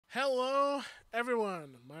Hello,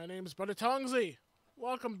 everyone. My name is Tongsly.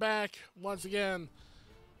 Welcome back once again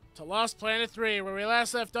to Lost Planet 3, where we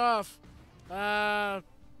last left off.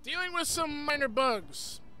 Dealing with some minor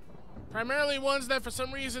bugs. Primarily ones that for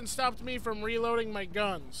some reason stopped me from reloading my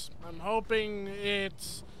guns. I'm hoping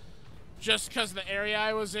it's just because of the area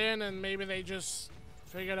I was in and maybe they just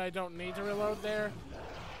figured I don't need to reload there.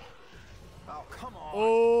 Oh, come on.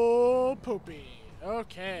 Oh, poopy.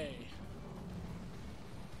 Okay.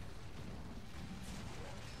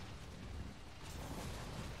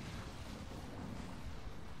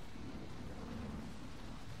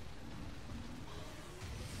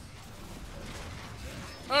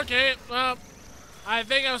 Okay, well, I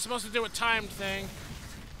think I was supposed to do a timed thing.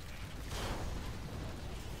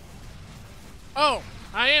 Oh,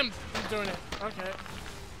 I am doing it. Okay.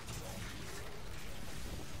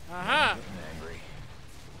 Aha.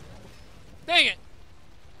 Dang it.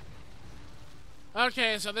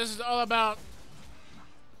 Okay, so this is all about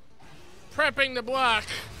prepping the block.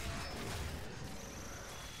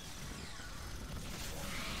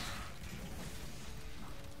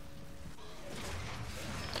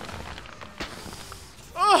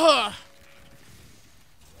 Ugh. I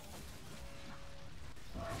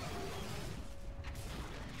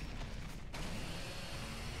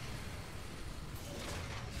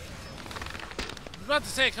was about to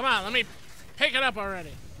say, come on, let me pick it up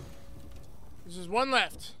already. There's just one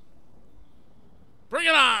left. Bring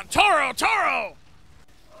it on! Toro! Toro!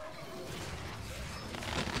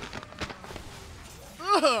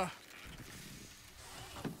 Ugh. Well,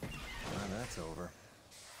 that's over.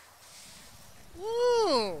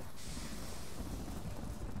 Ooh.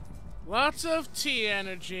 Lots of T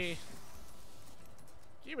energy.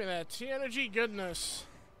 Give me that T energy goodness.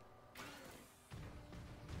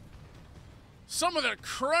 Some of the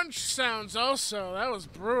crunch sounds also. That was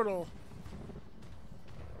brutal.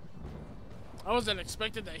 I wasn't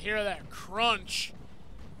expected to hear that crunch.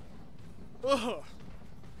 Ugh.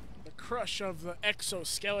 The crush of the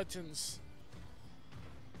exoskeletons.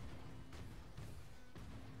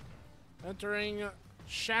 Entering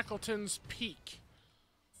Shackleton's Peak.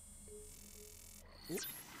 Ooh.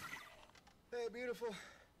 Hey, beautiful.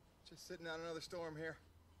 Just sitting out another storm here.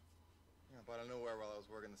 Up out of nowhere while I was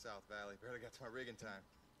working the South Valley. Barely got to my rigging time.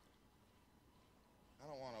 I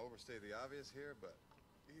don't want to overstay the obvious here, but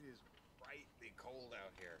it is frightfully cold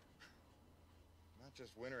out here. Not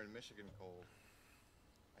just winter in Michigan cold.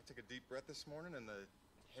 I took a deep breath this morning and the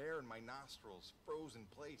hair in my nostrils froze in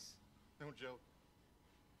place. No joke.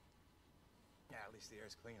 Yeah, at least the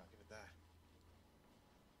air's clean, I'll give it that.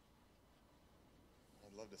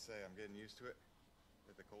 I'd love to say I'm getting used to it,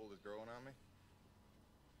 that the cold is growing on me.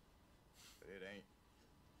 But it ain't.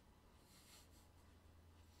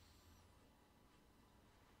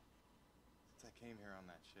 Since I came here on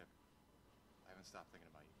that ship, I haven't stopped thinking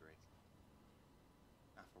about you, Grace.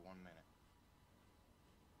 Not for 1 minute.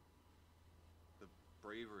 The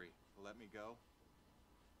bravery to let me go,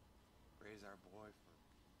 raise our boy for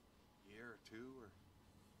a year or two, or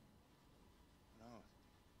who knows.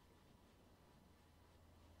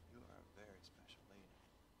 You are a very special lady.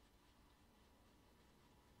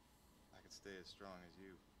 I could stay as strong as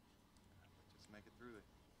you, but just make it through it.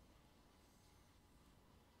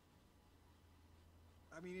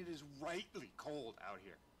 I mean, it is rightly cold out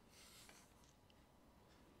here.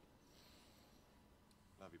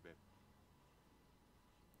 Love you, babe.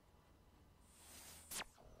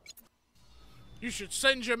 You should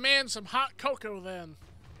send your man some hot cocoa then.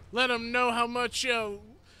 Let him know how much you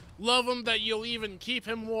love him, that you'll even keep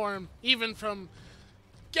him warm, even from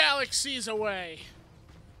galaxies away.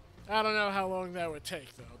 I don't know how long that would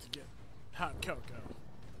take, though, to get hot cocoa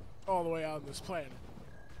all the way out on this planet.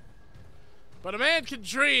 But a man can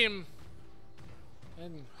dream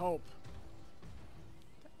and hope.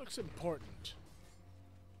 That looks important.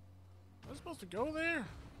 Am I supposed to go there?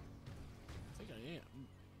 I think I am.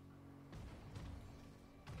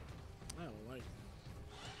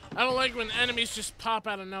 I don't like when enemies just pop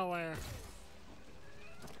out of nowhere.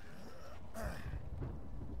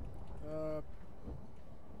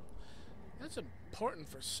 That's important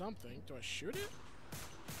for something. Do I shoot it?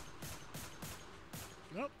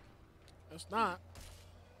 Nope. That's not.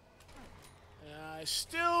 I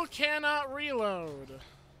still cannot reload.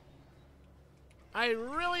 I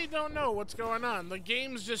really don't know what's going on. The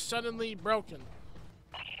game's just suddenly broken.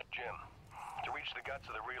 Jim, to reach the guts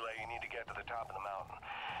of the relay, you need to get to the top of the mountain.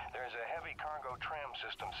 There's a heavy cargo tram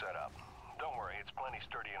system set up. Don't worry, it's plenty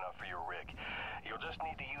sturdy enough for your rig. You'll just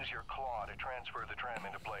need to use your claw to transfer the tram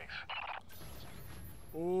into place.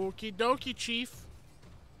 Okie dokie, Chief.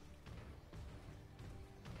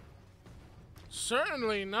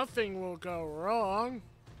 certainly nothing will go wrong.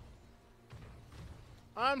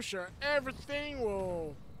 I'm sure everything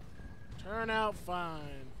will turn out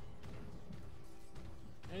fine.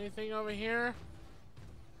 Anything over here?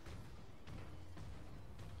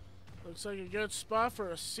 Looks like a good spot for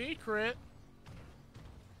a secret.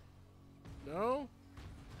 No?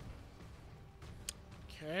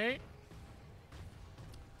 Okay.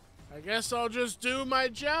 I guess I'll just do my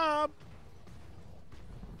job.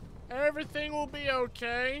 Everything will be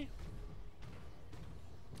okay.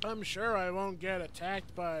 I'm sure I won't get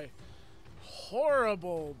attacked by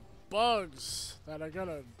horrible bugs that are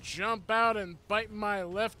gonna jump out and bite my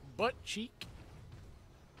left butt cheek.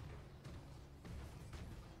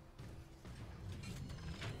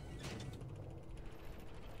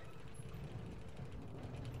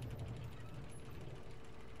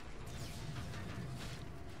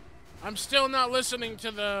 I'm still not listening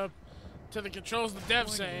to the controls the devs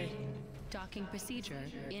say. Docking procedure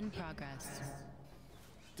in progress.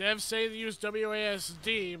 Devs say to use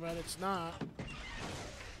WASD, but it's not.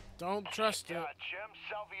 Don't trust it. Jim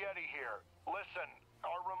Salvietti here. Listen,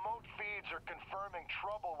 our remote feeds are confirming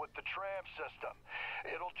trouble with the tram system.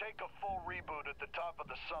 It'll take a full reboot at the top of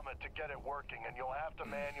the summit to get it working, and you'll have to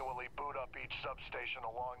manually boot up each substation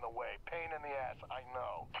along the way. Pain in the ass, I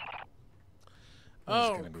know.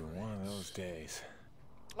 It's gonna be one of those days.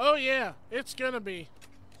 Oh yeah, it's gonna be.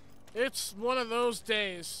 It's one of those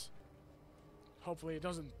days. Hopefully it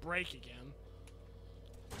doesn't break again.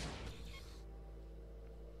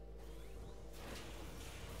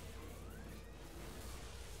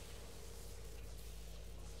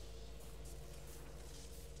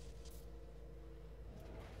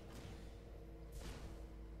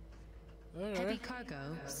 Heavy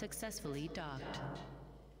cargo successfully docked.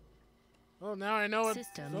 Well, now I know what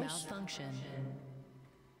System those... malfunction.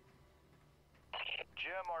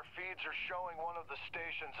 Jim, our feeds are showing one of the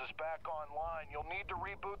stations is back online. You'll need to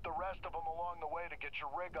reboot the rest of them along the way to get your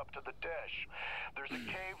rig up to the dish. There's a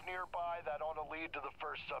cave nearby that ought to lead to the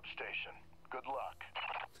first substation. Good luck.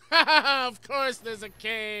 Of course there's a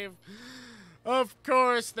cave. Of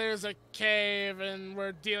course there's a cave, and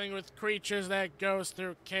we're dealing with creatures that goes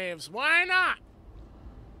through caves. Why not?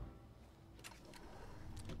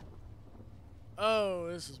 Oh,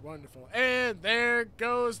 this is wonderful. And there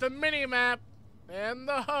goes the mini-map and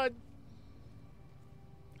the HUD.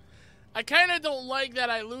 I kind of don't like that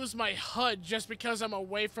I lose my HUD just because I'm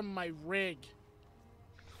away from my rig.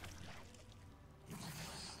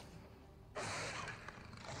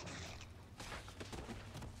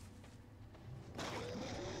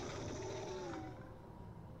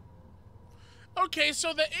 Okay,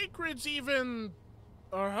 so the Acrids even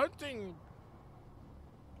are hunting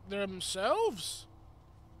themselves?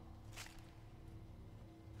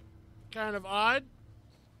 Kind of odd.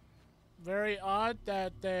 Very odd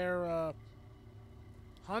that they're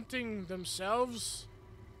hunting themselves.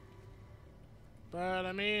 But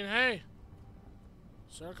I mean, hey,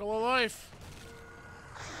 circle of life.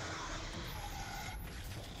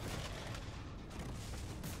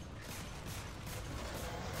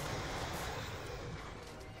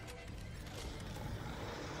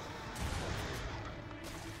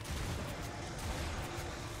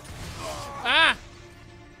 Ah!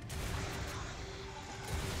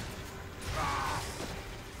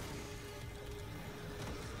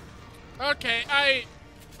 Okay,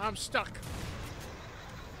 I'm stuck.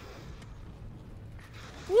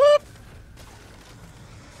 Whoop!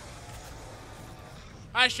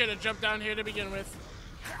 I should have jumped down here to begin with.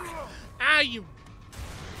 Ah, you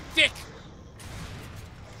dick!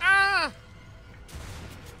 Ah!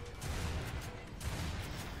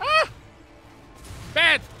 Ah!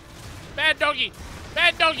 Bad! Bad doggy!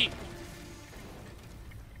 Bad doggy!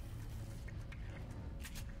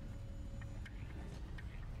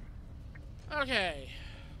 Okay.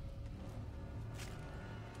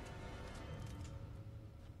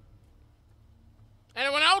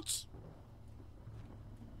 Anyone else?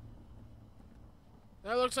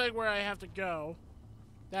 That looks like where I have to go.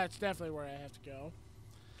 That's definitely where I have to go.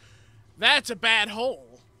 That's a bad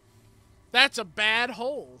hole. That's a bad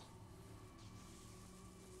hole.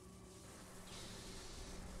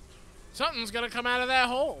 Something's gonna come out of that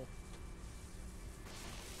hole.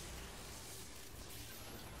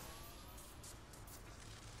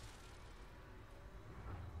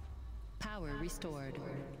 Power restored.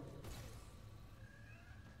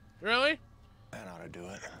 Really? That ought to do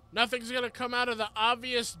it. Nothing's gonna come out of the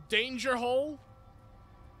obvious danger hole?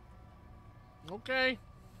 Okay.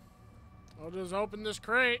 I'll just open this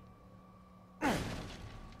crate. Some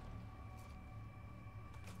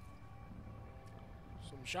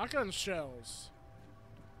shotgun shells.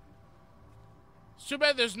 too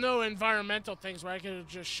bad there's no environmental things where I could have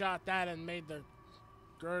just shot that and made the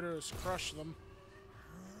girders crush them.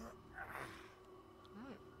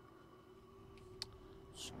 Alright.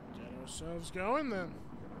 Let's get ourselves going then.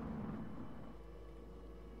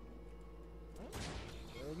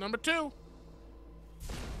 World number 2.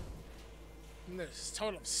 And there's a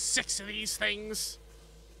total of 6 of these things.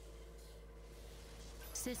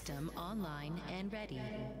 System online and ready.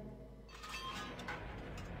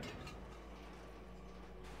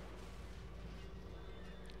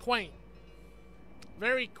 Quaint.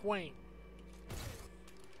 Very quaint.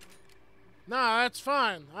 Nah, that's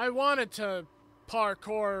fine. I wanted to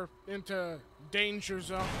parkour into danger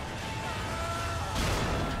zone.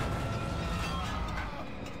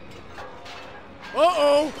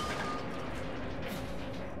 Uh-oh!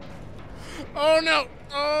 Oh no!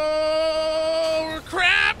 Oh,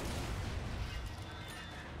 crap!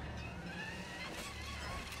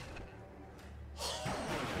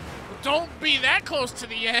 Don't be that close to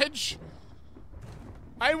the edge.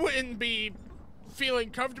 I wouldn't be feeling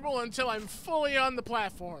comfortable until I'm fully on the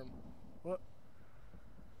platform. What?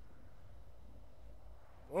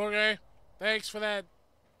 Okay. Thanks for that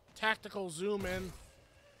tactical zoom in.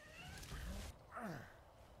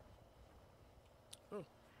 Oh.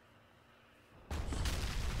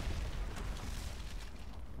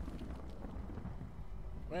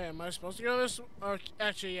 Wait, am I supposed to go this? Okay,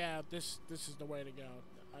 actually, yeah. This is the way to go.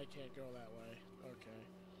 I can't go that way. Okay.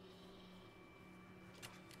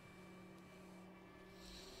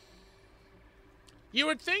 You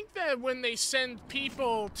would think that when they send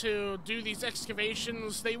people to do these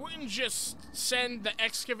excavations, they wouldn't just send the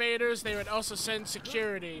excavators, they would also send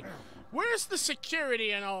security. Where's the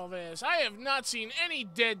security in all this? I have not seen any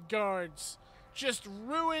dead guards. Just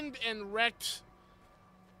ruined and wrecked,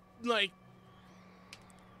 like,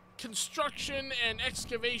 construction and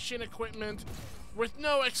excavation equipment with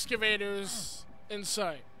no excavators in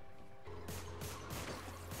sight.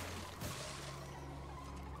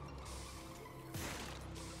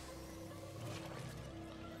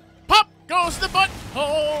 Pop goes the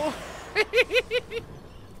butthole!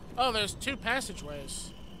 Oh, there's 2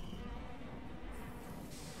 passageways.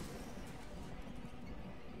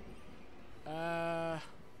 I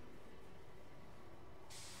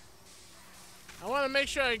want to make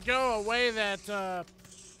sure I go a way that,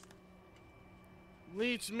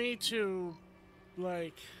 leads me to,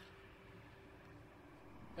 like,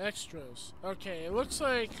 extras. Okay, it looks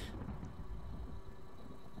like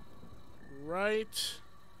right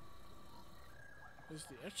is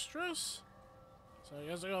the extras. So I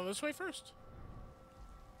guess I go this way first.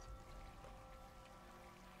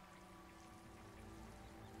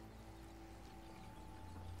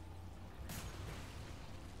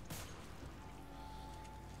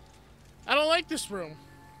 I don't like this room.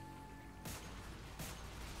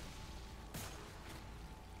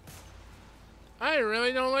 I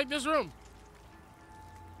really don't like this room.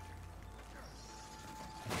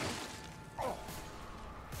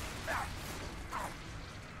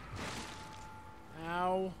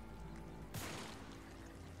 Ow.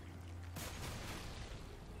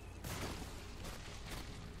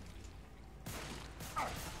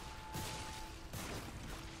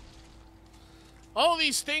 All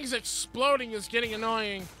these things exploding is getting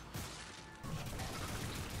annoying.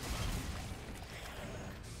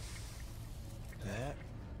 That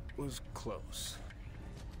was close.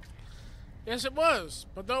 Yes, it was,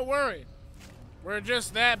 but don't worry. We're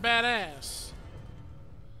just that badass.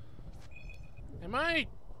 Am I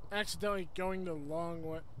accidentally going the long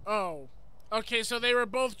way? Oh. Okay, so they were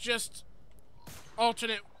both just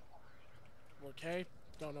alternate... Okay,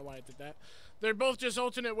 don't know why I did that. They're both just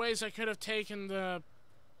alternate ways I could have taken the...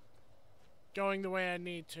 going the way I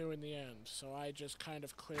need to in the end. So I just kind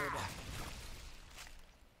of cleared out.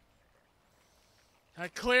 I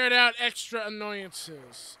cleared out extra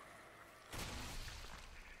annoyances.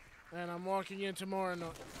 And I'm walking into more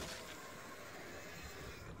annoyances.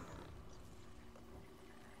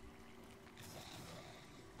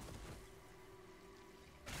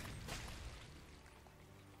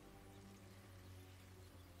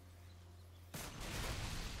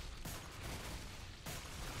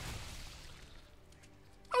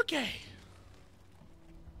 Okay.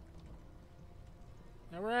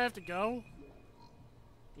 Now where I have to go?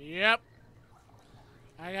 Yep.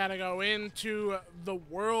 I gotta go into the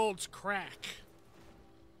world's crack.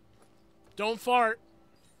 Don't fart.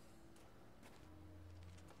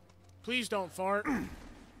 Please don't fart.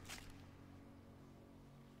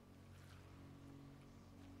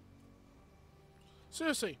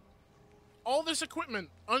 Seriously. All this equipment,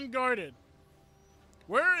 unguarded.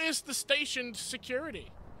 Where is the stationed security?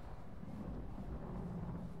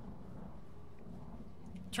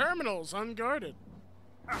 terminals unguarded.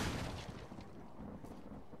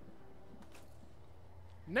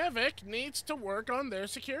 N.E.V.E.C needs to work on their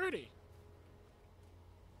security.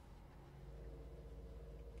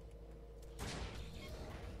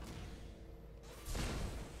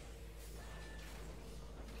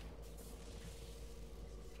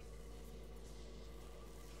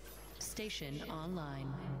 Station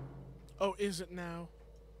online. Oh, is it now?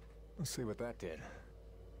 Let's see what that did.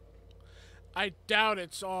 I doubt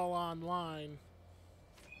it's all online.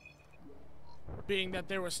 Being that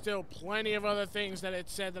there were still plenty of other things that it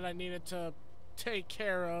said that I needed to take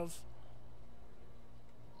care of.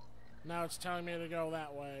 Now it's telling me to go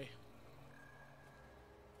that way.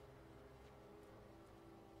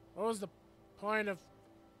 What was the point of...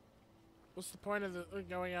 What's the point of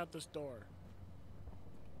going out this door?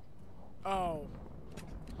 Oh.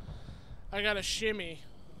 I got a shimmy.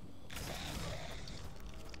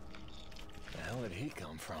 The hell did he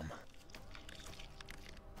come from?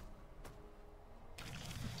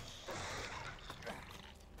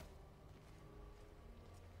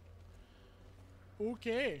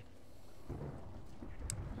 Okay.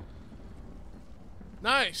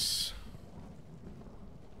 Nice.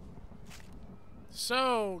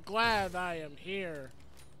 So glad I am here.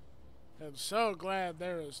 And so glad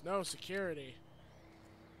there is no security.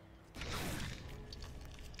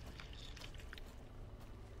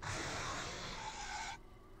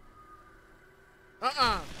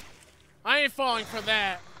 I ain't falling for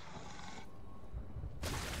that.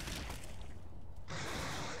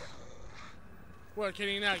 What, can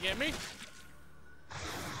he not get me?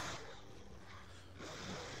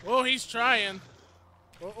 Oh, he's trying.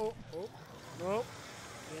 Oh. Nope.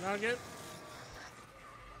 You're not getting...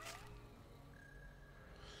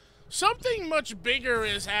 Something much bigger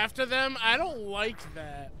is after them. I don't like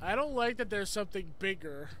that. I don't like that there's something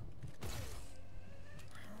bigger.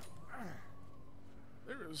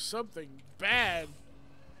 There is something bad.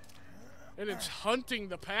 And it's hunting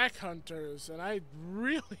the pack hunters. And I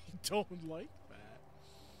really don't like that.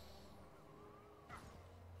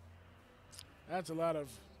 That's a lot of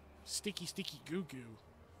sticky goo-goo.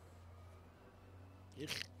 Ugh.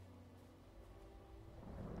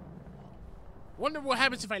 Wonder what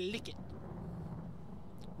happens if I lick it.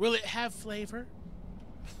 Will it have flavor?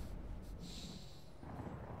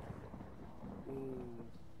 Ooh.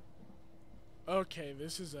 Okay,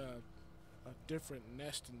 this is a different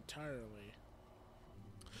nest entirely.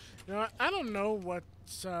 You know what? I don't know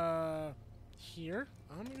what's here.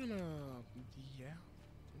 I'm gonna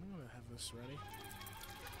have this ready.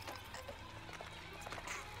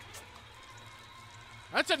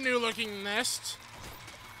 That's a new looking nest.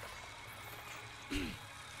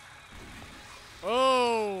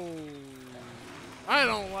 Oh, I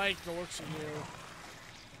don't like the looks of you.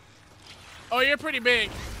 Oh, you're pretty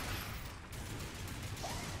big.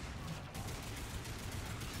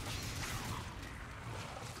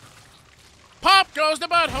 Pop goes the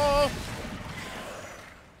butthole.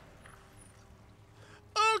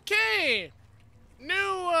 Okay.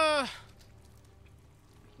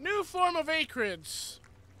 New form of acrids.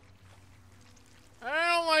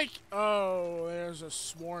 I don't like... Oh, there's a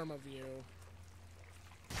swarm of you.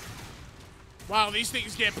 Wow, these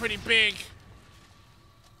things get pretty big.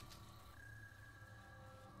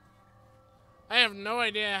 I have no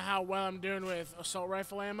idea how well I'm doing with assault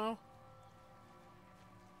rifle ammo.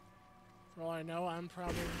 For all I know, I'm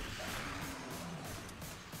probably...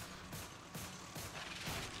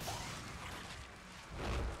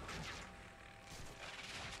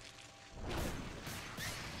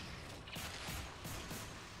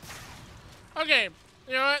 Okay,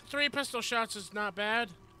 you know what? 3 pistol shots is not bad.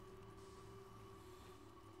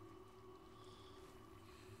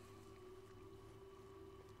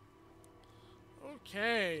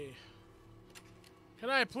 Okay.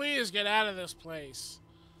 Can I please get out of this place?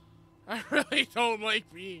 I really don't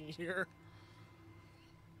like being here.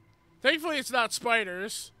 Thankfully, it's not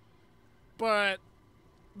spiders, but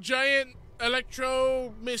giant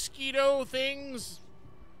electro mosquito things,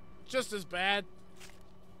 just as bad.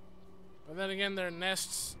 But then again, their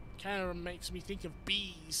nests kind of makes me think of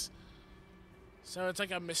bees. So it's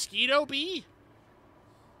like a mosquito bee?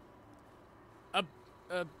 A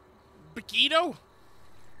biquito?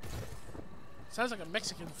 Sounds like a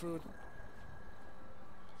Mexican food.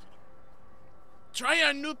 Try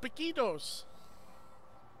our new piquitos.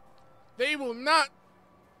 They will not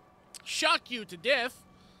shock you to death.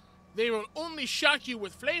 They will only shock you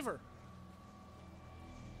with flavor.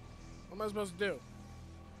 What am I supposed to do?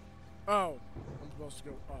 Oh, I'm supposed to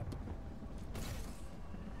go up.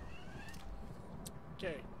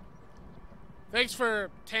 Okay. Thanks for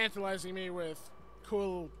tantalizing me with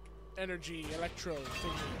cool energy electro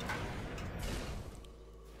thingy.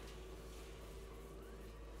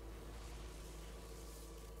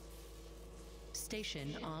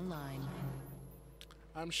 Station online.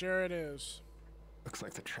 I'm sure it is. Looks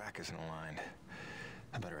like the track isn't aligned.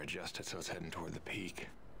 I better adjust it so it's heading toward the peak.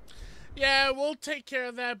 Yeah, we'll take care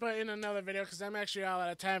of that, but in another video, because I'm actually all out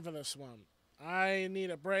of time for this one. I need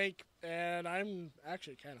a break, and I'm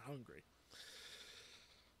actually kind of hungry.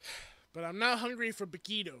 But I'm not hungry for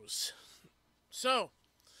burritos. So,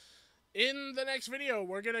 in the next video,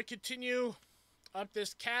 we're going to continue up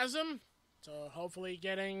this chasm. So, hopefully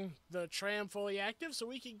getting the tram fully active so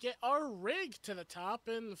we can get our rig to the top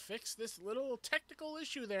and fix this little technical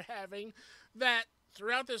issue they're having that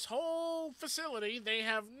throughout this whole facility they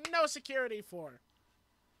have no security for.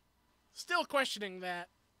 Still questioning that.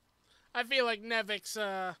 I feel like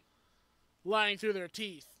N.E.V.E.C's lying through their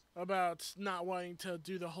teeth about not wanting to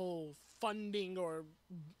do the whole funding or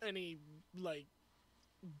any, like,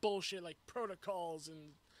 bullshit like protocols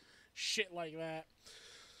and shit like that.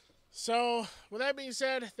 So, with that being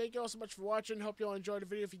said, thank you all so much for watching. Hope you all enjoyed the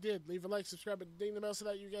video. If you did, leave a like, subscribe, and ding the bell so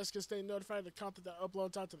that you guys can stay notified of the content that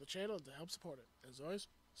uploads onto the channel to help support it. As always,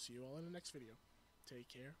 see you all in the next video. Take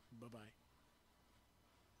care. Bye-bye.